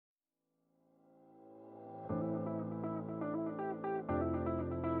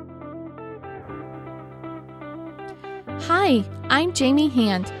Hi, I'm Jamie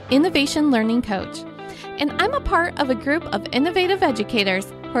Hand, Innovation Learning Coach, and I'm a part of a group of innovative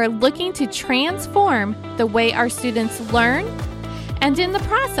educators who are looking to transform the way our students learn and in the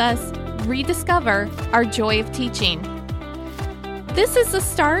process, rediscover our joy of teaching. This is the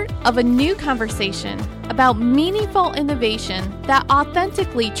start of a new conversation about meaningful innovation that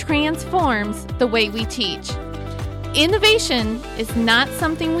authentically transforms the way we teach. Innovation is not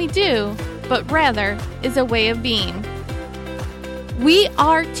something we do, but rather is a way of being. We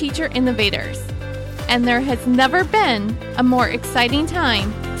are teacher innovators, and there has never been a more exciting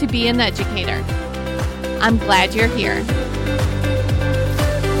time to be an educator. I'm glad you're here.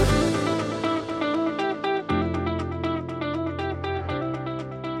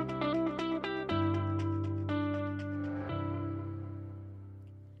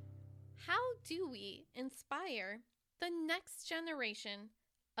 How do we inspire the next generation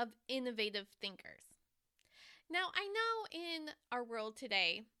of innovative thinkers? Now, I know in our world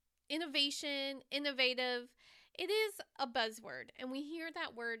today, innovation, innovative, it is a buzzword, and we hear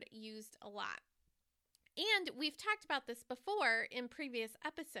that word used a lot. And we've talked about this before in previous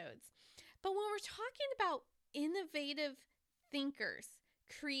episodes. But when we're talking about innovative thinkers,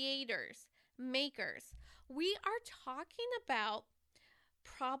 creators, makers, we are talking about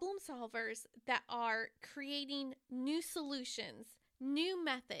problem solvers that are creating new solutions, new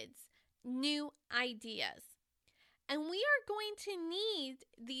methods, new ideas. And we are going to need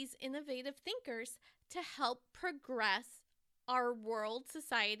these innovative thinkers to help progress our world,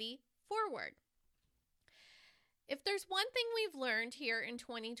 society forward. If there's one thing we've learned here in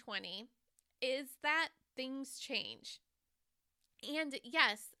 2020 is that things change. And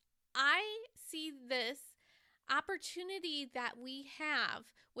yes, I see this opportunity that we have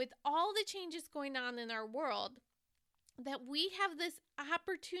with all the changes going on in our world, that we have this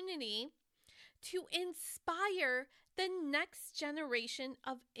opportunity to inspire the next generation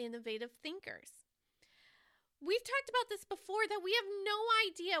of innovative thinkers. We've talked about this before, that we have no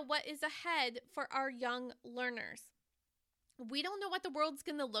idea what is ahead for our young learners. We don't know what the world's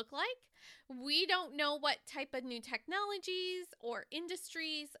going to look like. We don't know what type of new technologies or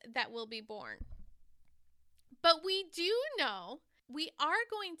industries that will be born. But we do know we are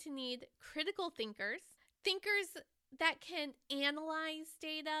going to need critical thinkers that can analyze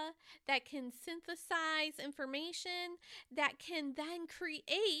data, that can synthesize information, that can then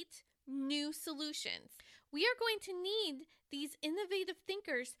create new solutions. We are going to need these innovative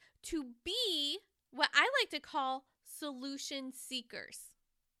thinkers to be what I like to call solution seekers,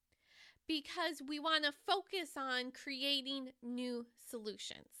 because we want to focus on creating new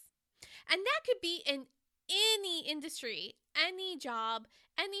solutions. And that could be in any industry, any job,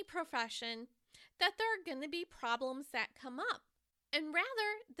 any profession, that there are going to be problems that come up. And rather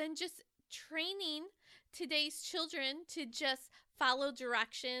than just training today's children to just follow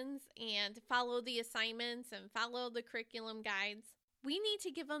directions and follow the assignments and follow the curriculum guides, we need to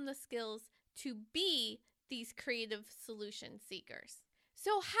give them the skills to be these creative solution seekers.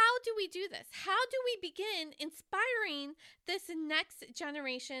 So how do we do this? How do we begin inspiring this next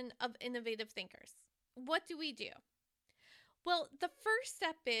generation of innovative thinkers? What do we do? Well, the first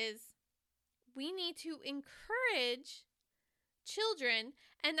step is we need to encourage children,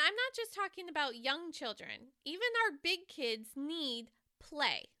 and I'm not just talking about young children. Even our big kids need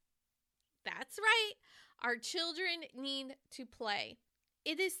play. That's right. Our children need to play.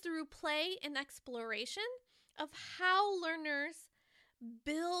 It is through play and exploration of how learners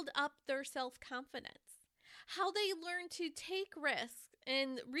build up their self-confidence, how they learn to take risks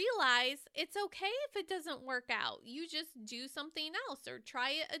and realize it's okay if it doesn't work out. You just do something else or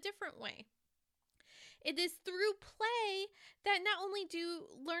try it a different way. It is through play that not only do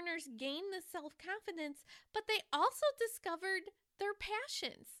learners gain the self-confidence, but they also discovered their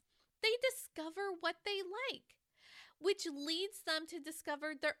passions. They discover what they like, which leads them to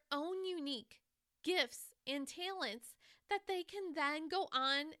discover their own unique gifts and talents that they can then go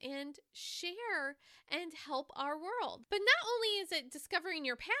on and share and help our world. But not only is it discovering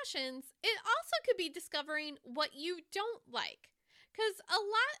your passions, it also could be discovering what you don't like. Because a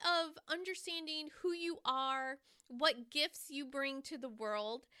lot of understanding who you are, what gifts you bring to the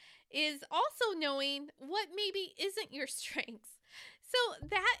world, is also knowing what maybe isn't your strengths. So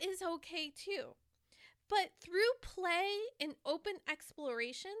that is okay too. But through play and open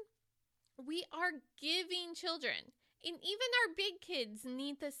exploration, we are giving children, and even our big kids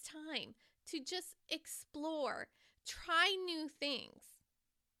need this time to just explore, try new things.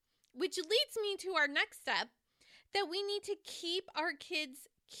 Which leads me to our next step, that we need to keep our kids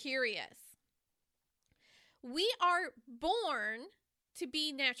curious. We are born to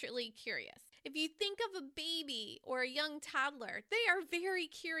be naturally curious. If you think of a baby or a young toddler, they are very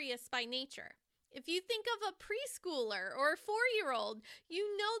curious by nature. If you think of a preschooler or a 4-year-old,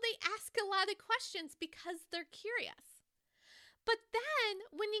 you know they ask a lot of questions because they're curious. But then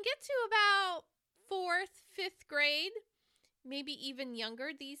when you get to about 4th, 5th grade, maybe even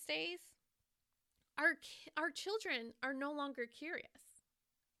younger these days, our children are no longer curious.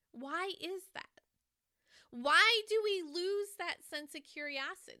 Why is that? Why do we lose that sense of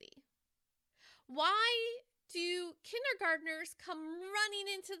curiosity? Why do kindergartners come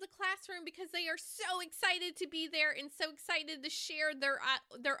running into the classroom because they are so excited to be there and so excited to share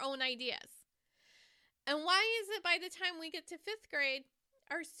their own ideas? And why is it by the time we get to 5th grade,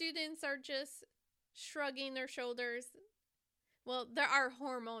 our students are just shrugging their shoulders? Well, there are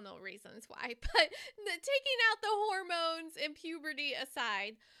hormonal reasons why, but taking out the hormones and puberty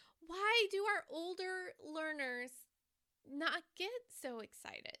aside, why do our older learners not get so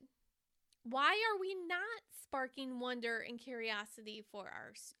excited? Why are we not sparking wonder and curiosity for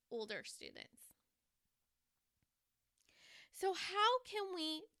our older students? So how can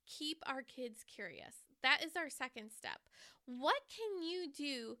we keep our kids curious? That is our second step. What can you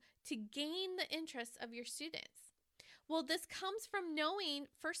do to gain the interest of your students? Well, this comes from knowing,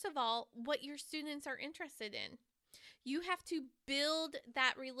 first of all, what your students are interested in. You have to build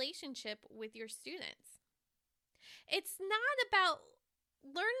that relationship with your students. It's not about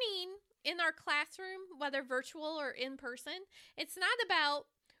learning in our classroom, whether virtual or in person. It's not about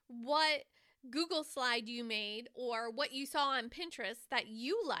what Google slide you made or what you saw on Pinterest that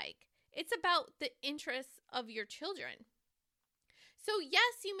you like. It's about the interests of your children. So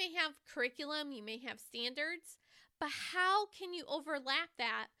yes, you may have curriculum, you may have standards, but how can you overlap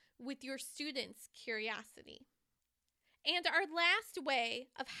that with your students' curiosity? And our last way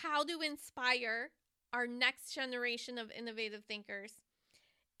of how to inspire our next generation of innovative thinkers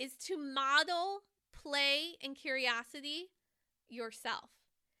is to model play and curiosity yourself.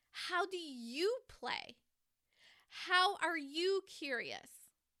 How do you play? How are you curious?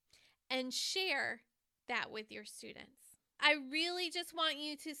 And share that with your students. I really just want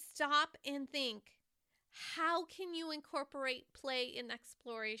you to stop and think, how can you incorporate play and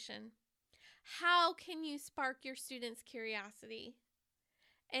exploration? How can you spark your students' curiosity?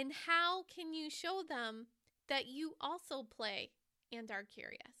 And how can you show them that you also play and are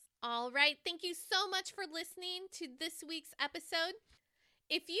curious? All right, thank you so much for listening to this week's episode.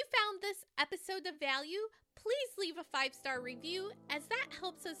 If you found this episode of value, please leave a 5-star review, as that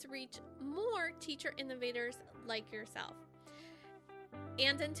helps us reach more teacher innovators like yourself.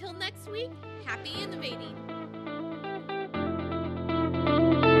 And until next week, happy innovating.